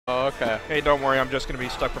Oh, okay. Hey, don't worry. I'm just going to be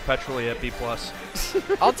stuck perpetually at B+.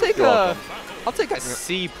 I'll take a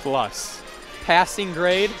C+. Passing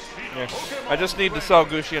grade. Yeah. I just need to sell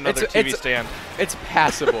Gooshi another TV stand. It's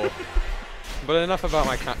passable. But enough about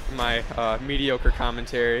my mediocre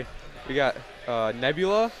commentary. We got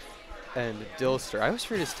Nebula and Dylster. I always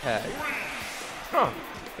forget his tag. Huh.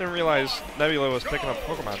 Didn't realize Nebula was picking up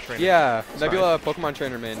Pokemon trainer. Yeah, Nebula Pokemon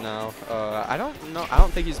trainer main now. I don't know. I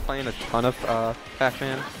don't think he's playing a ton of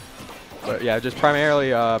Pac-Man. But yeah, just primarily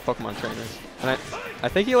Pokemon trainers. And I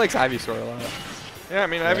think he likes Ivysaur a lot. Yeah, I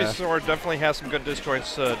mean, Ivysaur definitely has some good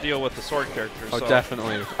disjoints to deal with the sword characters. Oh, so.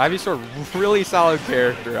 definitely. Ivysaur, really solid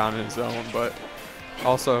character on his own, but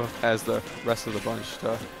also has the rest of the bunch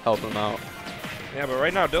to help him out. Yeah, but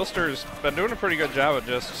right now, Dylster's been doing a pretty good job of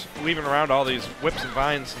just weaving around all these whips and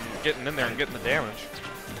vines and getting in there and getting the damage.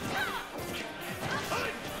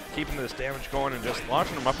 Keeping this damage going and just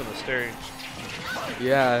launching them up in the stage.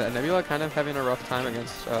 Yeah, Nebula kind of having a rough time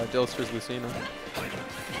against Dylster's Lucina.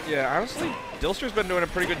 Yeah, honestly, Dylster's been doing a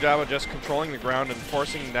pretty good job of just controlling the ground and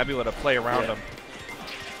forcing Nebula to play around him.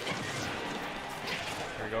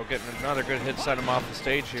 There we go, getting another good hit, set him off the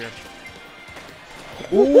stage here.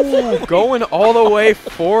 Ooh, going all the way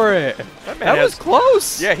for it. That was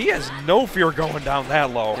close. Yeah, he has no fear going down that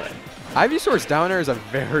low. Yeah. Ivysaur's down air is a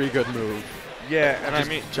very good move. Yeah, and just I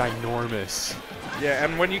mean, ginormous. Yeah,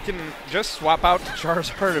 and when you can just swap out to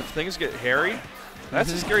Charizard if things get hairy,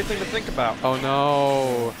 that's a scary thing to think about. Oh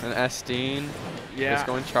no, an Esteen. Yeah. Just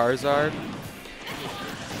going Charizard.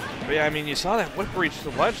 But yeah, I mean, you saw that whip reach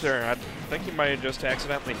the ledge there. I think he might have just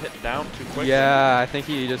accidentally hit down too quickly. Yeah, I think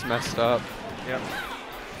he just messed up. Yep.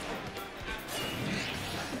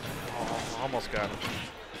 Oh, almost got him.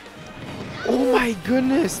 Oh my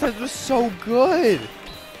goodness, that was so good.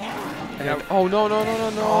 And oh no.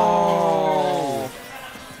 Oh.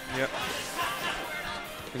 Yep.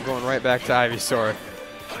 And going right back to Ivysaur.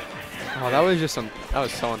 Oh, that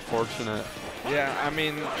was so unfortunate. Yeah, I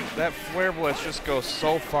mean, that Flare Blitz just goes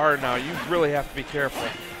so far now. You really have to be careful.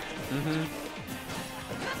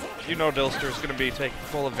 You know Dylster's going to be taking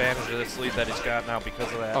full advantage of this lead that he's got now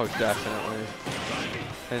because of that. Oh, definitely.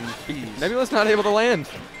 And Nebula's not able to land.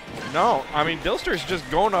 No, I mean, Dylster's just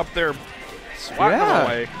going up there, swatting him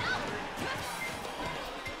away.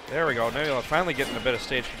 There we go. Nebula finally getting a bit of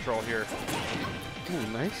stage control here. Ooh,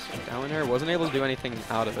 nice. Down there. Wasn't able to do anything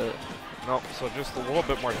out of it. Nope, so just a little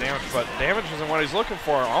bit more damage, but damage isn't what he's looking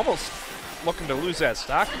for. Almost looking to lose that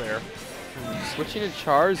stock there. Switching to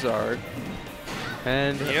Charizard.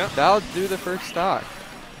 And that'll do the first stock.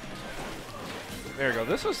 There you go.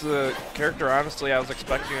 This is the character, honestly, I was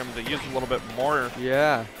expecting him to use a little bit more.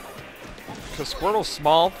 Yeah. Because Squirtle's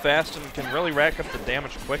small, fast, and can really rack up the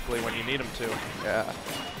damage quickly when you need him to. Yeah.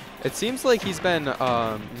 It seems like he's been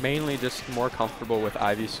mainly just more comfortable with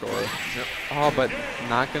Ivysaur. Yep. Oh, but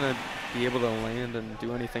not going to be able to land and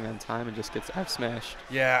do anything on time and just gets F-smashed.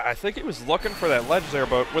 Yeah, I think he was looking for that ledge there,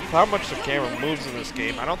 but with how much the camera moves in this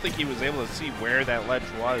game, I don't think he was able to see where that ledge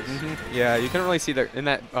was. Yeah, you couldn't really see in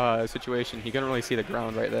that situation, he couldn't really see the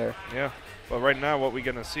ground right there. Yeah, but right now what we're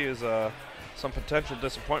going to see is some potential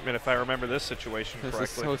disappointment if I remember this situation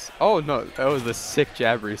correctly. Oh, no, that was the sick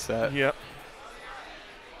jab reset. Yep.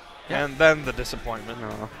 And then the disappointment.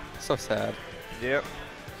 Oh, so sad. Yep.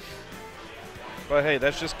 But hey,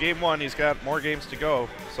 that's just game one. He's got more games to go,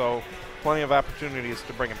 so plenty of opportunities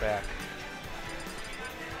to bring it back.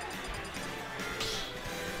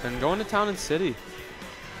 And going to town and city,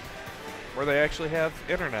 where they actually have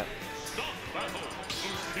internet.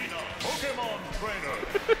 Pokemon trainer.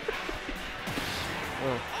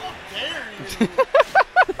 How dare you?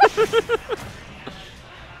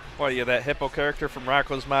 What, are you that hippo character from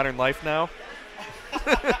Rocko's Modern Life now?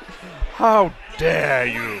 How dare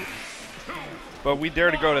you? But we dare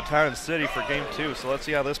to go to Town and City for game 2, so let's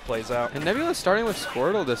see how this plays out. And Nebula's starting with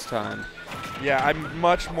Squirtle this time. Yeah, I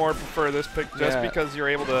much more prefer this pick just because you're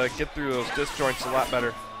able to get through those disjoints a lot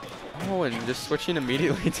better. Oh, and just switching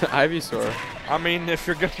immediately to Ivysaur. I mean, if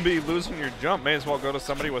you're going to be losing your jump, may as well go to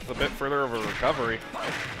somebody with a bit further of a recovery.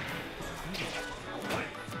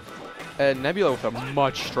 And Nebula with a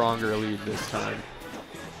much stronger lead this time.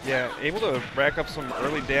 Yeah, able to rack up some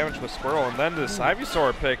early damage with Squirtle, and then this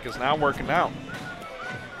Ivysaur pick is now working out.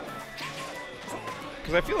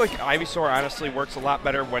 Because I feel like Ivysaur honestly works a lot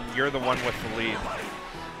better when you're the one with the lead.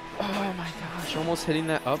 Oh my gosh, almost hitting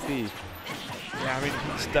that up B. Yeah, I mean,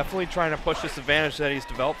 he's definitely trying to push this advantage that he's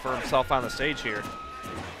developed for himself on the stage here.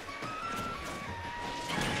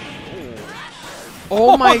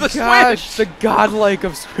 Oh my gosh, the godlike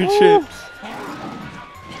of switch hits.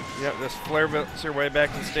 Yep, just flare blitz your way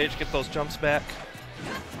back to the stage, get those jumps back.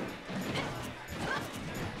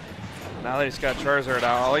 Now that he's got Charizard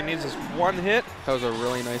out, all he needs is one hit. That was a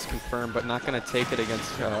really nice confirm, but not going to take it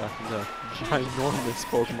against the ginormous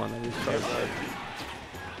Pokemon that is Charizard.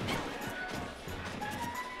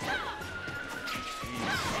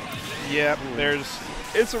 Yep,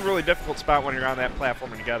 it's a really difficult spot when you're on that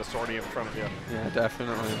platform and you got a Swordy in front of you. Yeah,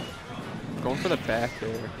 definitely. Going for the back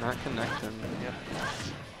here, not connecting. Yep.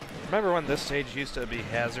 Remember when this stage used to be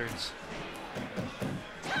hazards?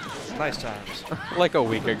 Nice times. Like a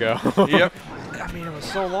week ago. Yep. I mean, it was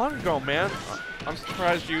so long ago, man. I'm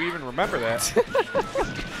surprised you even remember that.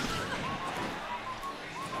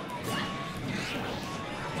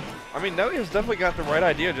 I mean, Nebulia's definitely got the right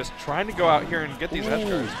idea, just trying to go out here and get these edge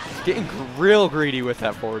guards. Getting real greedy with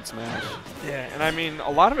that forward smash. Yeah, and I mean, a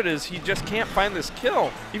lot of it is he just can't find this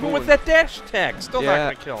kill. Even with that dash attack, still not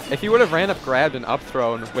going to kill. If he would have ran up, grabbed, and up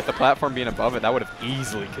thrown with the platform being above it, that would have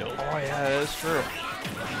easily killed. Oh, yeah, that is true.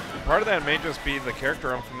 Part of that may just be the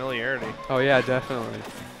character unfamiliarity. Oh, yeah, definitely.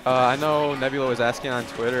 I know Nebula was asking on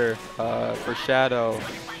Twitter for Shadow,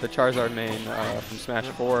 the Charizard main from Smash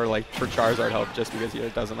 4, like for Charizard help, just because he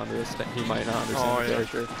doesn't understand. He might not understand the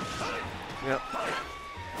character. Yep.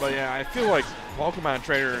 But yeah, I feel like Pokemon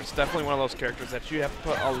Trainer is definitely one of those characters that you have to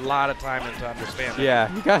put a lot of time into understanding.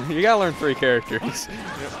 Yeah, you gotta learn 3 characters.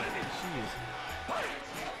 Yep.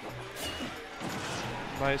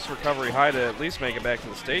 Nice recovery high to at least make it back to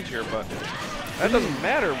the stage here, but that doesn't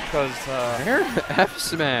matter because F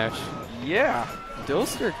smash. Yeah.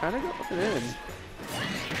 Dylster kind of got it in.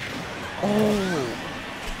 Oh,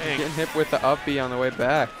 Dang. Getting hit with the up B on the way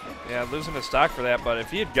back. Yeah, losing his stock for that, but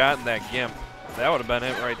if he had gotten that Gimp, that would have been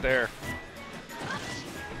it right there.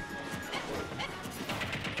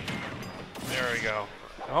 There we go.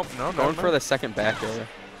 Oh, no, Going for the second back air.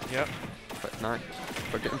 Yep.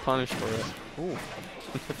 But getting punished for it. Ooh.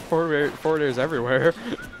 forward airs everywhere.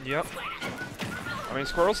 Yep. I mean,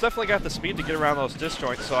 Squirrel's definitely got the speed to get around those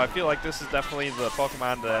disjoints, so I feel like this is definitely the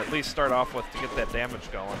Pokemon to at least start off with to get that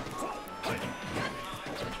damage going.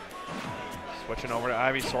 Switching over to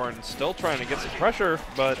Ivysaur and still trying to get some pressure,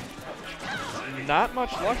 but not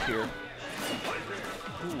much luck here.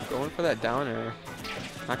 Ooh, going for that down air.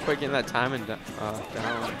 Not quite getting that timing down.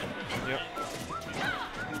 Yep.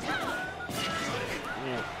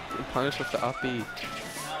 Getting punished with the up B.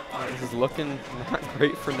 This is looking not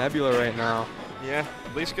great for Nebula right now. Yeah,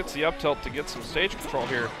 at least gets the up tilt to get some stage control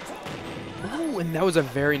here. Ooh, and that was a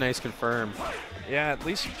very nice confirm. Yeah, at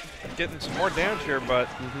least getting some more damage here, but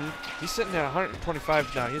he's sitting at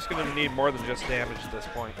 125 now. He's going to need more than just damage at this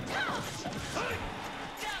point.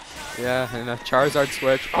 Yeah, and a Charizard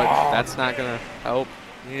switch, but that's not going to help.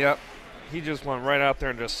 Yep. He just went right out there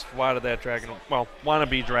and just swatted that dragon, well,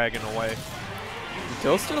 wannabe dragon away.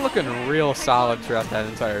 Dylster looking real solid throughout that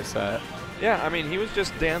entire set. Yeah, I mean, he was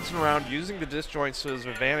just dancing around, using the disjoints to his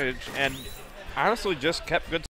advantage, and honestly just kept good